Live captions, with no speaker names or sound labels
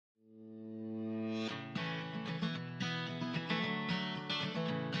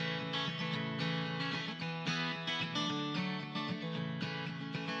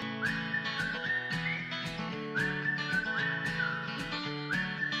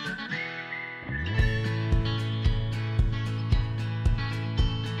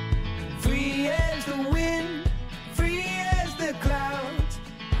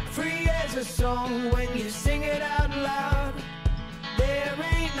a song when you sing it out loud. There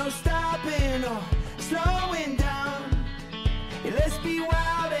ain't no stopping or slowing down. Yeah, let's be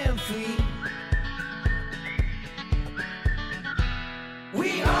wild and free.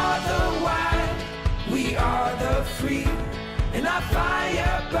 We are the wild, we are the free, and our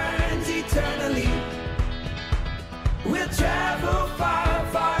fire burns eternally. We'll travel far,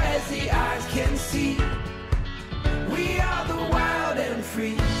 far as the eyes can see. We are the wild and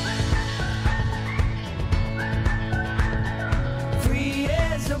free. Free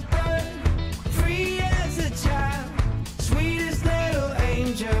as a bird, free as a child, sweetest little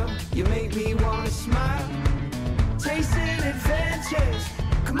angel, you make me wanna smile. Chasing adventures,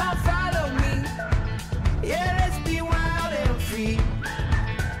 come on, follow me. Yeah, let's be wild and free.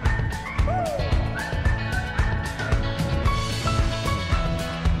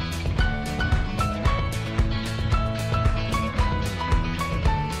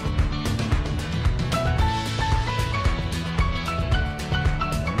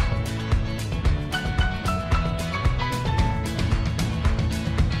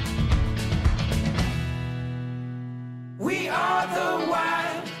 We are the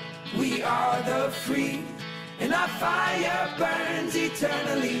wild, we are the free, and our fire burns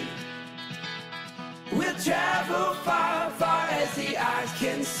eternally. We'll travel far, far as the eyes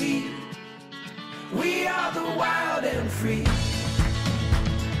can see. We are the wild and free.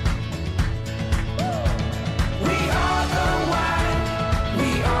 We are the wild,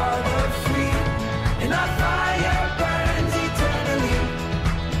 we are the free, and our fire burns eternally.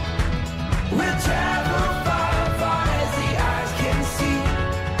 We'll travel far, far as the eyes can see.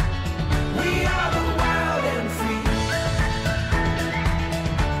 We are the wild and free.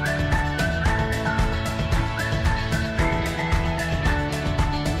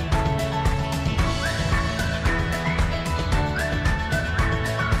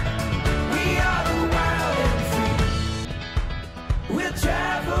 We are the wild and free. We'll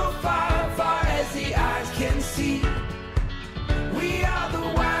travel far, far as the eyes can see. We are the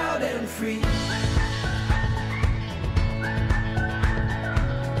wild and free.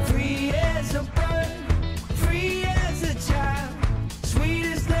 Free as a bird, free as a child,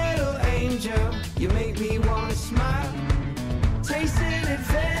 sweetest little angel, you make me wanna smile. Chasing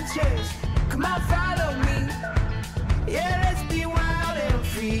adventures, come on, follow me. Yeah, let's be wild and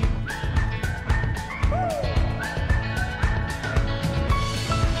free.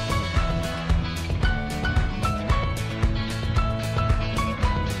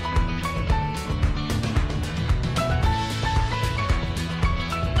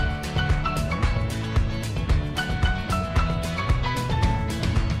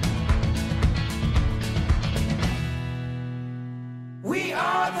 We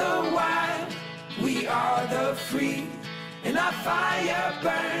are the wild, we are the free, and our fire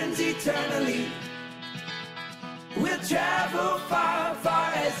burns eternally. We'll travel far,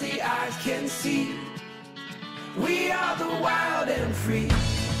 far as the eyes can see. We are the wild and free.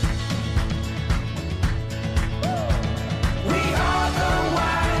 We are the wild.